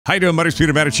How you doing, buddies?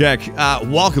 Peter Matacek.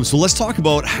 Welcome. So let's talk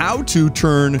about how to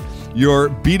turn your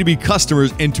B2B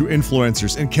customers into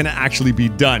influencers, and can it actually be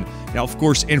done? Now, of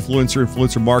course,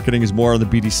 influencer marketing is more on the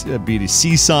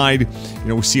B2C side. You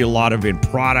know, we see a lot of in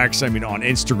products. I mean, on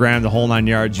Instagram, the whole 9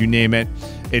 yards, you name it.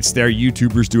 It's there.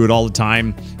 YouTubers do it all the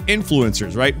time.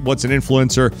 Influencers, right? What's an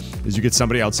influencer? Is you get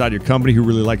somebody outside your company who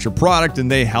really likes your product, and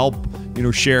they help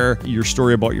share your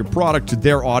story about your product to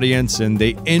their audience, and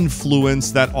they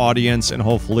influence that audience and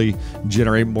hopefully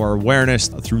generate more awareness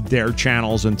through their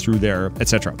channels and through their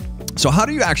etc. So how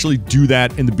do you actually do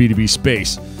that in the B2B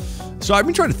space? So I've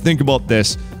been trying to think about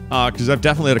this because I've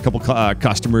definitely had a couple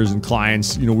customers and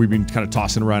clients. We've been kind of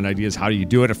tossing around ideas. How do you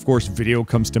do it? Of course, video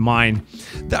comes to mind.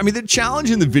 I mean, the challenge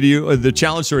in the in the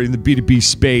B2B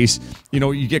space,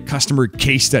 you get customer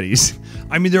case studies.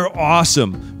 I mean, they're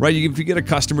awesome, right? If you get a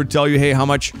customer tell you, hey, how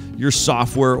much your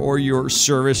software or your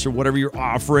service or whatever you're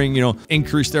offering,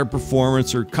 increase their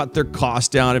performance or cut their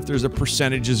cost down. If there's a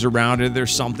percentages around it,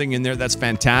 there's something in there that's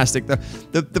fantastic.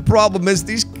 The problem is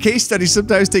these case studies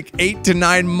sometimes take 8 to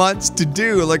 9 months to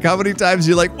do. Like, how many times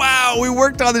you're like, wow, we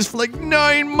worked on this for like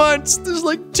 9 months. There's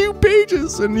like 2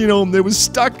 pages, and it was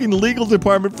stuck in legal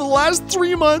department for the last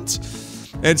 3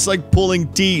 months. And it's like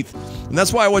pulling teeth. And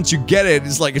that's why once you get it,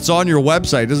 it's like it's on your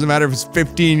website. It doesn't matter if it's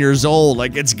 15 years old,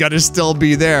 like it's gonna still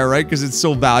be there, right? Because it's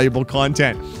so valuable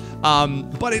content.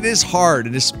 But it is hard,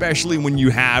 and especially when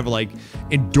you have like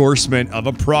endorsement of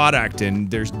a product and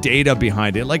there's data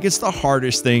behind it. Like, it's the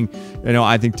hardest thing,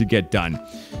 I think, to get done.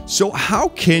 So how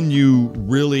can you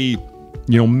really,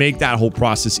 make that whole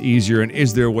process easier, and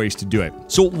is there ways to do it?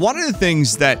 So one of the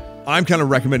things that I'm kind of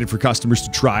recommending for customers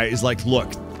to try is like,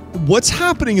 look, what's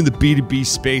happening in the B2B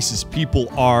space is people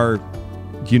are,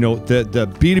 the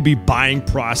B2B buying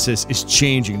process is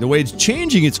changing. The way it's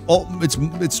changing,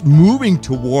 it's moving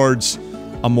towards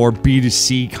a more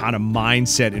B2C kind of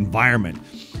mindset environment.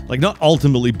 Like, not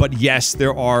ultimately, but yes,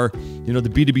 there are, the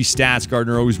B2B stats,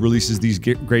 Gartner always releases these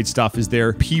great stuff, is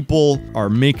there people are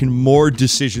making more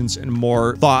decisions and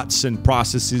more thoughts and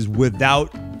processes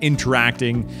without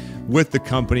interacting with the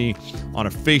company on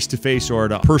a face-to-face or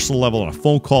at a personal level, on a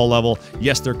phone call level.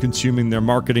 Yes, they're consuming their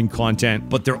marketing content,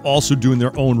 but they're also doing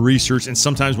their own research. And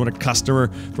sometimes when a customer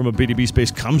from a B2B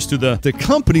space comes to the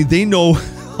company, they know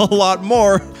a lot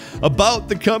more about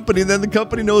the company than the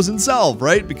company knows itself,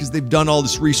 right? Because they've done all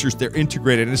this research, they're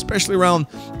integrated, and especially around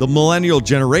the millennial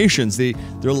generations, they're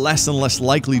less and less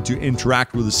likely to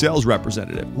interact with a sales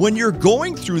representative. When you're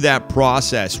going through that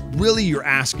process, really you're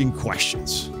asking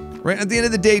questions. Right? At the end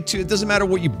of the day, too, it doesn't matter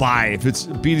what you buy. If it's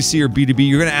B2C or B2B,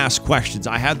 you're going to ask questions.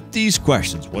 I have these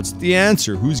questions. What's the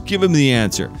answer? Who's giving me the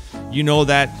answer? You know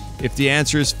that if the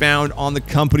answer is found on the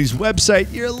company's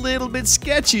website, you're a little bit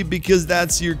sketchy, because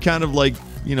that's your kind of like,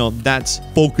 that's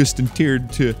focused and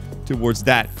tiered towards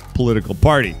that political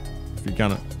party, if you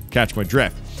kind of catch my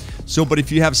drift. So, but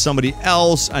if you have somebody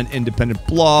else, an independent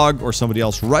blog, or somebody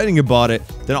else writing about it,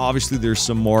 then obviously there's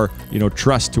some more,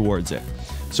 trust towards it.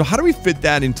 So how do we fit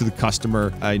that into the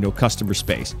customer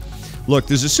space? Look,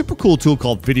 there's a super cool tool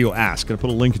called Video Ask. I'm gonna put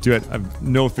a link to it. I have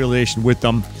no affiliation with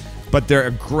them, but they're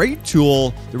a great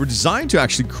tool. They were designed to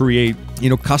actually create,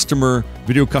 video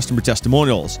customer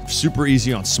testimonials. Super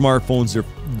easy on smartphones. They're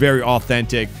very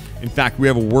authentic. In fact, we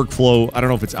have a workflow. I don't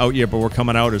know if it's out yet, but we're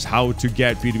coming out as how to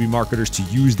get B2B marketers to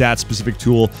use that specific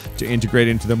tool to integrate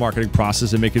into the marketing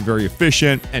process and make it very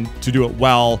efficient and to do it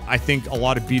well. I think a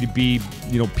lot of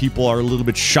B2B, people are a little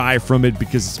bit shy from it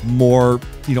because it's more,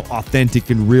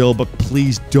 authentic and real, but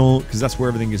please don't, because that's where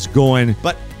everything is going.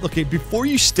 But okay, before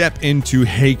you step into,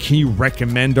 hey, can you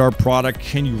recommend our product?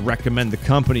 Can you recommend the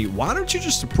company? Why don't you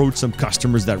just approach some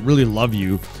customers that really love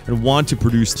you and want to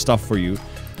produce stuff for you?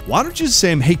 Why don't you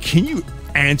say, hey, can you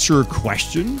answer a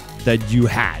question that you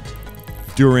had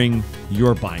during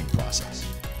your buying process?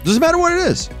 Doesn't matter what it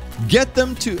is. Get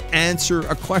them to answer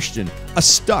a question,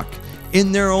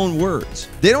 in their own words.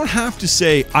 They don't have to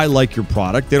say, I like your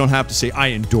product. They don't have to say,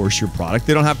 I endorse your product.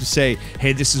 They don't have to say,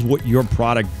 hey, this is what your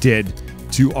product did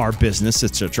to our business,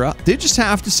 etc. They just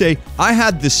have to say, I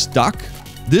had this stuck.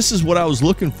 This is what I was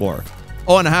looking for.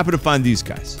 Oh, and I happen to find these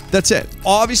guys. That's it.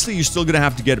 Obviously, you're still going to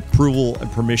have to get approval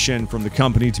and permission from the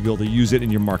company to be able to use it in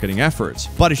your marketing efforts.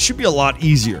 But it should be a lot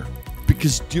easier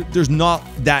because there's not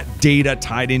that data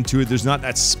tied into it. There's not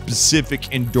that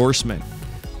specific endorsement.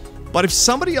 But if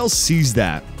somebody else sees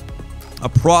that, a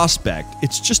prospect,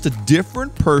 it's just a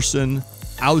different person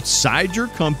outside your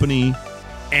company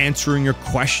answering a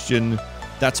question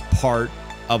that's part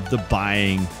of the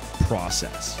buying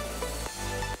process.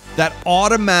 That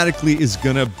automatically is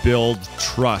going to build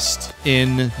trust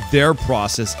in their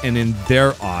process and in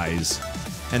their eyes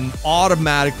and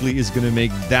automatically is going to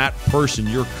make that person,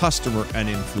 your customer, an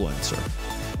influencer.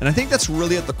 And I think that's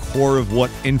really at the core of what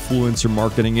influencer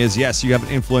marketing is. Yes, you have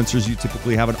influencers, you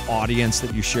typically have an audience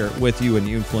that you share it with you and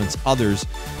you influence others,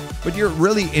 but you're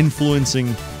really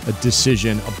influencing a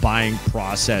decision, a buying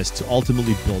process to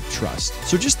ultimately build trust.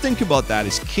 So just think about that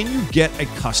is, can you get a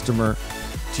customer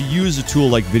to use a tool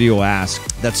like Video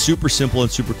Ask that's super simple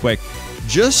and super quick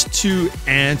just to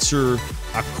answer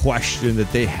a question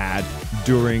that they had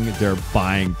during their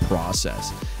buying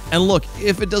process? And look,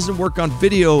 if it doesn't work on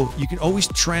video, you can always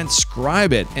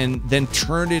transcribe it and then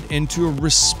turn it into a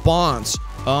response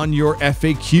on your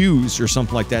FAQs or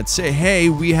something like that. Say, hey,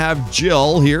 we have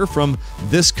Jill here from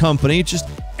this company just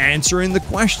answering the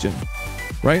question,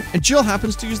 right? And Jill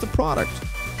happens to use the product,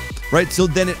 right? So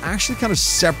then it actually kind of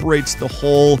separates the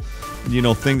whole,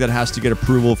 thing that has to get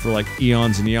approval for like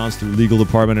eons and eons through legal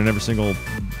department and every single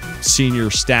senior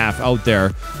staff out there.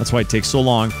 That's why it takes so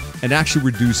long. It actually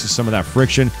reduces some of that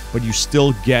friction, but you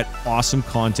still get awesome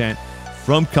content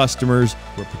from customers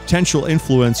or potential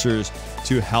influencers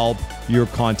to help your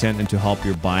content and to help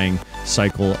your buying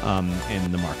cycle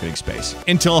in the marketing space.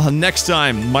 Until next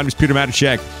time, my name is Peter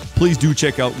Matichek. Please do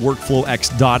check out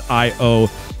workflowx.io.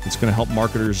 It's going to help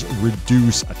marketers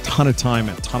reduce a ton of time,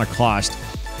 a ton of cost,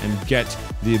 and get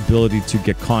the ability to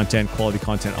get quality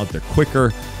content out there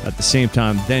quicker. At the same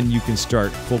time, then you can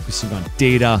start focusing on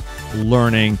data,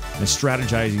 learning, and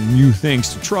strategizing new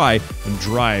things to try and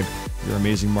drive your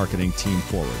amazing marketing team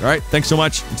forward. All right, thanks so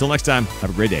much. Until next time,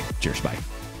 have a great day. Cheers, bye.